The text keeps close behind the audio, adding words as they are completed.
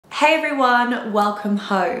Hey everyone, welcome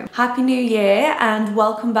home. Happy New Year and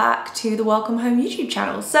welcome back to the Welcome Home YouTube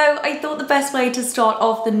channel. So I thought the best way to start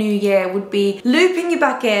off the new year would be looping you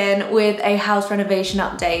back in with a house renovation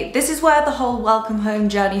update. This is where the whole Welcome Home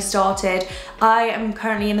journey started. I am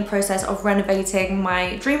currently in the process of renovating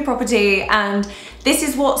my dream property, and this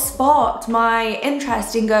is what sparked my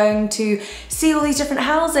interest in going to see all these different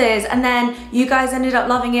houses. And then you guys ended up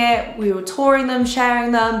loving it. We were touring them,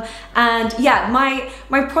 sharing them, and yeah,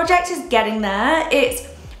 my project is getting there.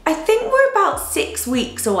 I think we're about 6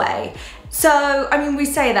 weeks away. So, I mean, we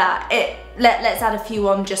say that, let's add a few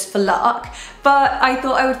on just for luck, but I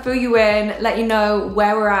thought I would fill you in, let you know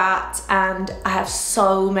where we're at, and I have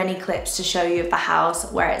so many clips to show you of the house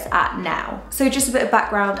where it's at now. So just a bit of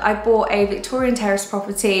background, I bought a Victorian terrace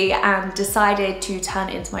property and decided to turn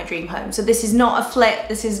it into my dream home. So this is not a flip,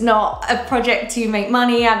 this is not a project to make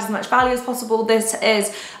money, add as much value as possible. This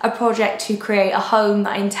is a project to create a home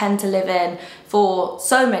that I intend to live in for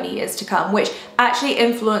so many years to come, which actually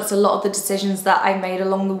influenced a lot of the decisions that I made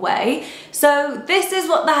along the way. So this is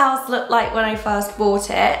what the house looked like when I first bought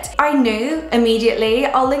it. I knew immediately,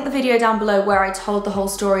 I'll link the video down below where I told the whole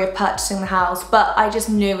story of purchasing the house, but I just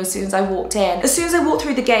knew as soon as I walked in. As soon as I walked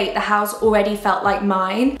through the gate, the house already felt like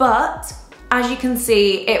mine, but as you can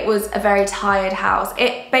see, it was a very tired house.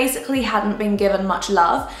 It basically hadn't been given much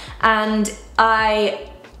love, and I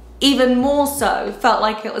even more so felt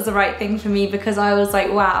like it was the right thing for me, because I was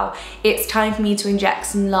like, wow, it's time for me to inject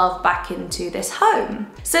some love back into this home.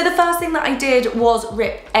 So the first thing that I did was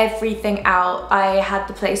rip everything out. I had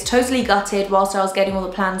the place totally gutted whilst I was getting all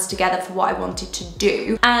the plans together for what I wanted to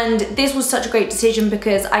do. And this was such a great decision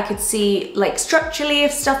because I could see, like, structurally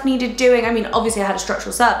if stuff needed doing. I mean, obviously I had a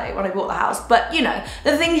structural survey when I bought the house, but you know,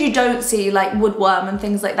 the things you don't see, like woodworm and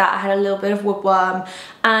things like that, I had a little bit of woodworm,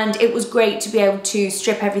 and it was great to be able to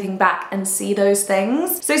strip everything back and see those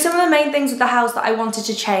things. So some of the main things with the house that I wanted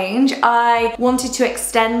to change, I wanted to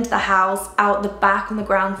extend the house out the back on the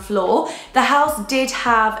ground floor. The house did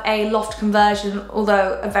have a loft conversion,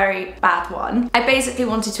 although a very bad one. I basically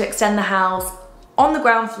wanted to extend the house on the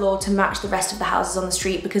ground floor to match the rest of the houses on the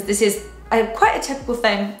street, because this is quite a typical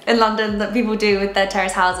thing in London that people do with their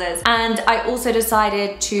terrace houses. And I also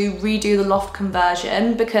decided to redo the loft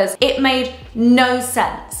conversion because it made no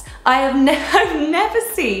sense. I've never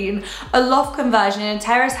seen a loft conversion in a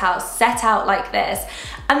terrace house set out like this.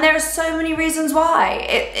 And there are so many reasons why.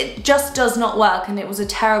 It just does not work, and it was a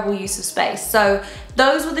terrible use of space. So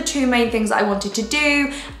those were the two main things I wanted to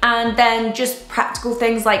do. And then just practical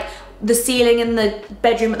things like the ceiling in the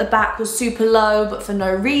bedroom at the back was super low, but for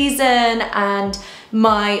no reason. And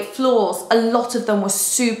my floors, a lot of them were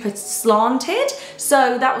super slanted.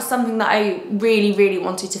 So that was something that I really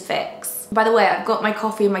wanted to fix. By the way, I've got my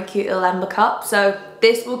coffee in my cute little ember cup, so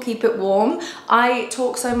this will keep it warm. I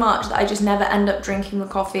talk so much that I just never end up drinking the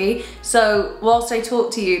coffee. So whilst I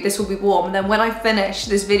talk to you, this will be warm. And then when I finish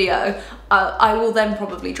this video, I will then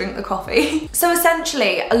probably drink the coffee. So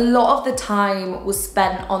essentially, a lot of the time was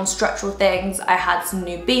spent on structural things. I had some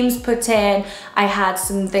new beams put in. I had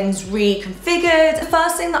some things reconfigured. The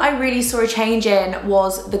first thing that I really saw a change in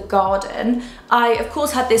was the garden. I, of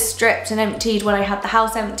course, had this stripped and emptied when I had the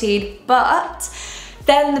house emptied, but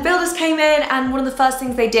then the builders came in, and one of the first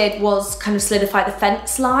things they did was kind of solidify the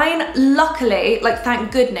fence line. Luckily, like,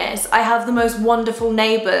 thank goodness, I have the most wonderful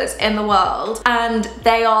neighbours in the world, and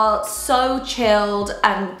they are so chilled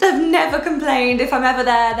and they've never complained. If I'm ever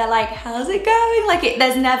there, they're like, how's it going? Like,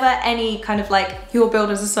 there's never any kind of like, your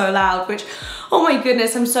builders are so loud, which, oh my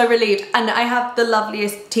goodness, I'm so relieved. And I have the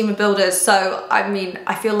loveliest team of builders, so I mean,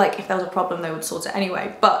 I feel like if there was a problem, they would sort it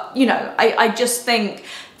anyway. But you know, I just think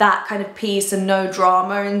that kind of peace and no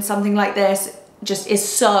drama in something like this just is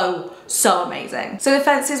so amazing. So the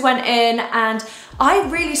fences went in, and I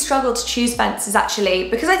really struggled to choose fences actually,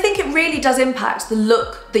 because I think it really does impact the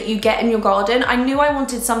look that you get in your garden. I knew I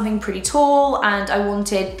wanted something pretty tall, and I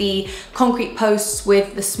wanted the concrete posts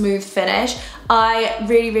with the smooth finish. I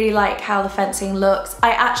really like how the fencing looks.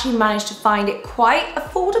 I actually managed to find it quite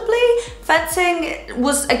affordably. Fencing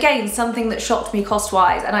was, again, something that shocked me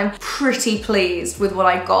cost-wise, and I'm pretty pleased with what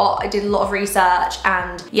I got. I did a lot of research,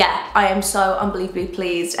 and yeah, I am so unbelievably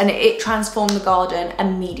pleased, and it transformed the garden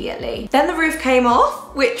immediately. Then the roof came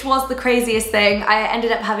off, which was the craziest thing. I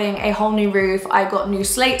ended up having a whole new roof. I got new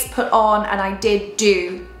slates put on, and I did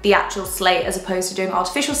do the actual slate as opposed to doing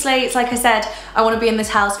artificial slates. Like I said, I want to be in this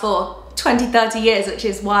house for 20-30 years, which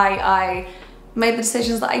is why I made the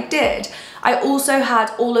decisions that I did. I also had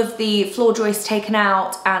all of the floor joists taken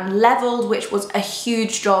out and leveled, which was a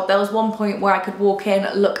huge job. There was one point where I could walk in,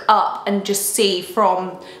 look up and just see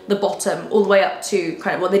from the bottom all the way up to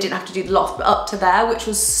kind of, well, they didn't have to do the loft, but up to there, which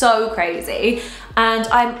was so crazy. And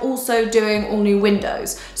I'm also doing all new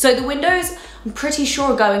windows. So the windows, I'm pretty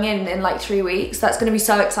sure going in like 3 weeks. That's gonna be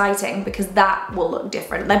so exciting because that will look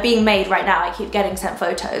different. They're being made right now. I keep getting sent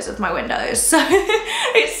photos of my windows. So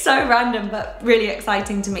it's so random, but really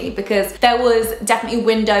exciting to me because there was definitely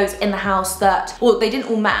windows in the house that, well, they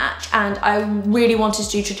didn't all match, and I really wanted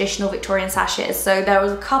to do traditional Victorian sashes. So there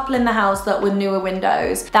was a couple in the house that were newer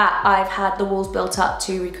windows that I've had the walls built up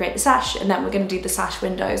to recreate the sash, and then we're gonna do the sash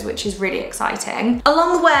windows, which is really exciting.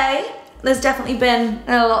 Along the way, there's definitely been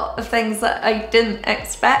a lot of things that I didn't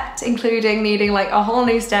expect, including needing like a whole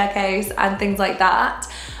new staircase and things like that.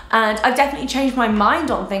 And I've definitely changed my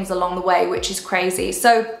mind on things along the way, which is crazy.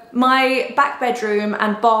 So my back bedroom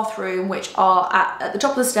and bathroom, which are at the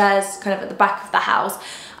top of the stairs, kind of at the back of the house,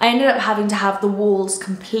 I ended up having to have the walls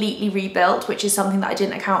completely rebuilt, which is something that I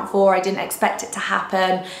didn't account for. I didn't expect it to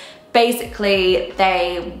happen. Basically,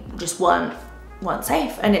 they just weren't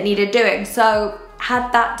safe and it needed doing. So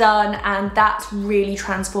had that done, and that's really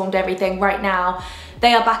transformed everything. Right now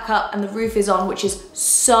they are back up and the roof is on, which is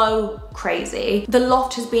so crazy. The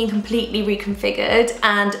loft has been completely reconfigured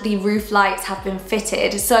and the roof lights have been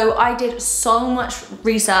fitted. So I did so much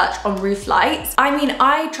research on roof lights. I mean,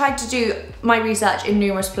 I tried to do my research in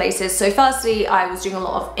numerous places. So firstly, I was doing a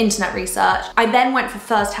lot of internet research. I then went for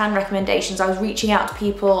first-hand recommendations. I was reaching out to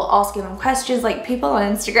people, asking them questions, like people on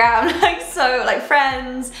Instagram, like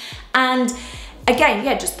friends, and again,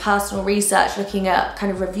 yeah, just personal research, looking at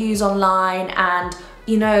kind of reviews online and,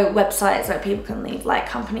 you know, websites where people can leave like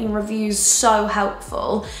company reviews, so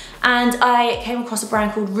helpful. And I came across a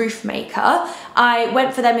brand called Roofmaker. I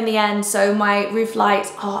went for them in the end, so my roof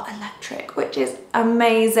lights are electric, which is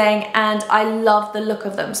amazing, and I love the look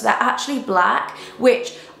of them. So they're actually black,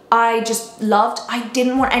 which I just loved. I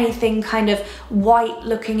didn't want anything kind of white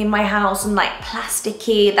looking in my house and like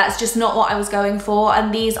plasticky. That's just not what I was going for.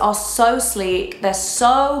 And these are so sleek. They're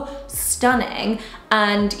so stunning.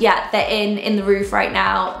 And yeah, they're in the roof right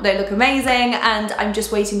now. They look amazing, and I'm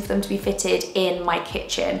just waiting for them to be fitted in my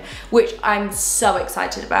kitchen, which I'm so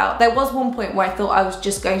excited about. There was one point where I thought I was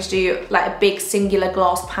just going to do like a big singular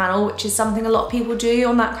glass panel, which is something a lot of people do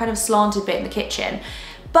on that kind of slanted bit in the kitchen.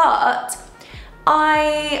 But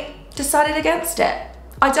I decided against it.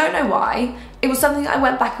 I don't know why. It was something that I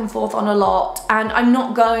went back and forth on a lot, and I'm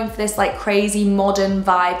not going for this like crazy modern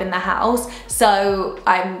vibe in the house. So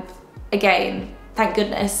I'm, again, thank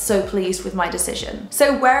goodness, so pleased with my decision.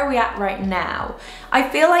 So where are we at right now? I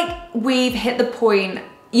feel like we've hit the point,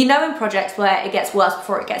 you know, in projects where it gets worse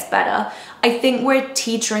before it gets better. I think we're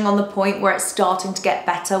teetering on the point where it's starting to get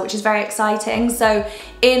better, which is very exciting. So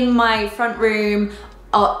in my front room,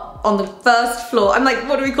 on the first floor, I'm like,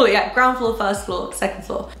 what do we call it? Yeah, ground floor, first floor, second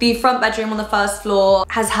floor. The front bedroom on the first floor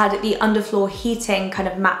has had the underfloor heating kind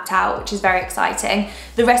of mapped out, which is very exciting.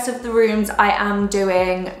 The rest of the rooms I am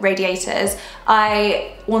doing radiators.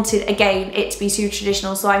 I wanted, again, it to be super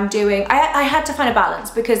traditional, so I'm doing, I had to find a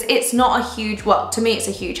balance because it's not a huge, well, to me it's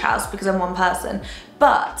a huge house because I'm one person,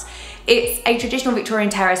 but it's a traditional Victorian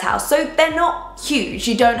terrace house, so they're not huge.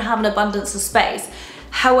 You don't have an abundance of space.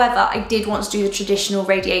 However, I did want to do the traditional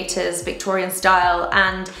radiators, Victorian style,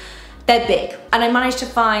 and they're big. And I managed to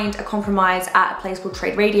find a compromise at a place called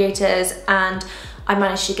Trade Radiators, and I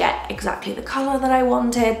managed to get exactly the color that I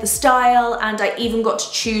wanted, the style, and I even got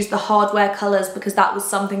to choose the hardware colors because that was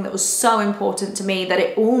something that was so important to me, that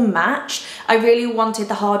it all matched. I really wanted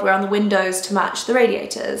the hardware on the windows to match the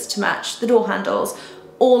radiators, to match the door handles,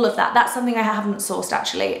 all of that. That's something I haven't sourced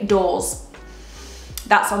actually, doors.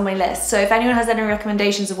 That's on my list. So if anyone has any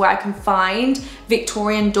recommendations of where I can find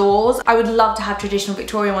Victorian doors, I would love to have traditional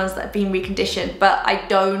Victorian ones that have been reconditioned, but I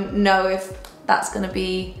don't know if that's gonna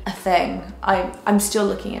be a thing. I'm still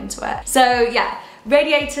looking into it. So yeah,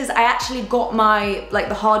 radiators, I actually got my, like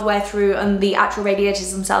the hardware through, and the actual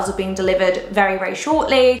radiators themselves are being delivered very, very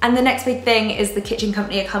shortly. And the next big thing is the kitchen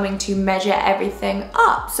company are coming to measure everything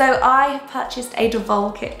up. So I have purchased a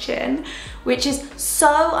Devol kitchen, which is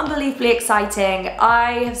so unbelievably exciting.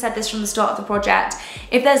 I have said this from the start of the project.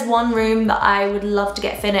 If there's one room that I would love to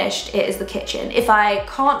get finished, it is the kitchen. If I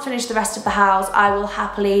can't finish the rest of the house, I will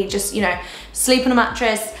happily just, you know, sleep on a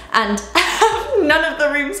mattress and have none of the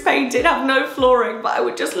rooms painted, have no flooring, but I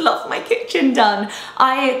would just love my kitchen done.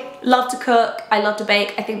 I love to cook, I love to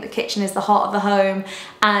bake. I think the kitchen is the heart of the home,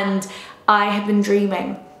 and I have been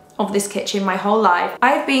dreaming of this kitchen my whole life.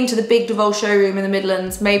 I have been to the big Devol showroom in the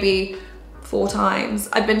Midlands maybe 4 times.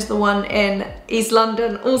 I've been to the one in East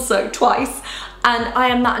London also twice, and I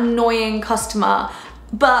am that annoying customer.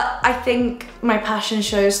 But I think my passion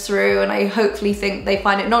shows through, and I hopefully think they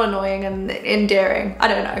find it not annoying and endearing. I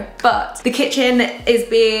don't know. But the kitchen is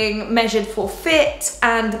being measured for fit,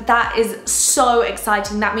 and that is so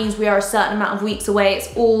exciting. That means we are a certain amount of weeks away.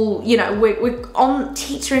 It's all, you know, we're on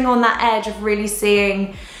teetering on that edge of really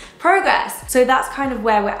seeing progress. So that's kind of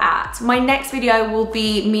where we're at. My next video will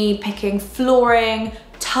be me picking flooring,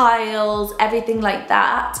 tiles, everything like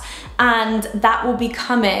that. And that will be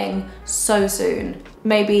coming so soon.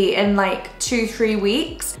 Maybe in like 2-3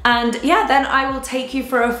 weeks. And yeah, then I will take you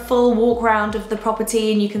for a full walk around of the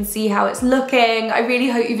property and you can see how it's looking. I really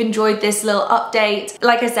hope you've enjoyed this little update.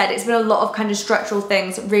 Like I said, it's been a lot of kind of structural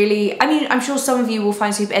things, really. I mean, I'm sure some of you will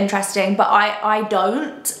find super interesting, but I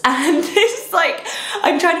don't. And it's like,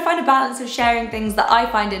 I'm trying to find a balance of sharing things that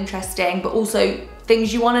I find interesting, but also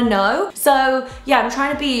things you want to know. So yeah, I'm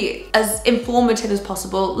trying to be as informative as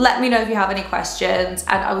possible. Let me know if you have any questions,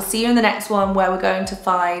 and I will see you in the next one where we're going to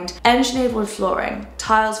find engineered wood flooring,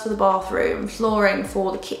 tiles for the bathroom, flooring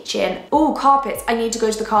for the kitchen. Oh, carpets. I need to go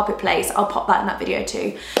to the carpet place. I'll pop that in that video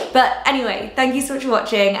too. But anyway, thank you so much for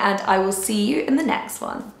watching, and I will see you in the next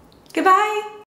one. Goodbye.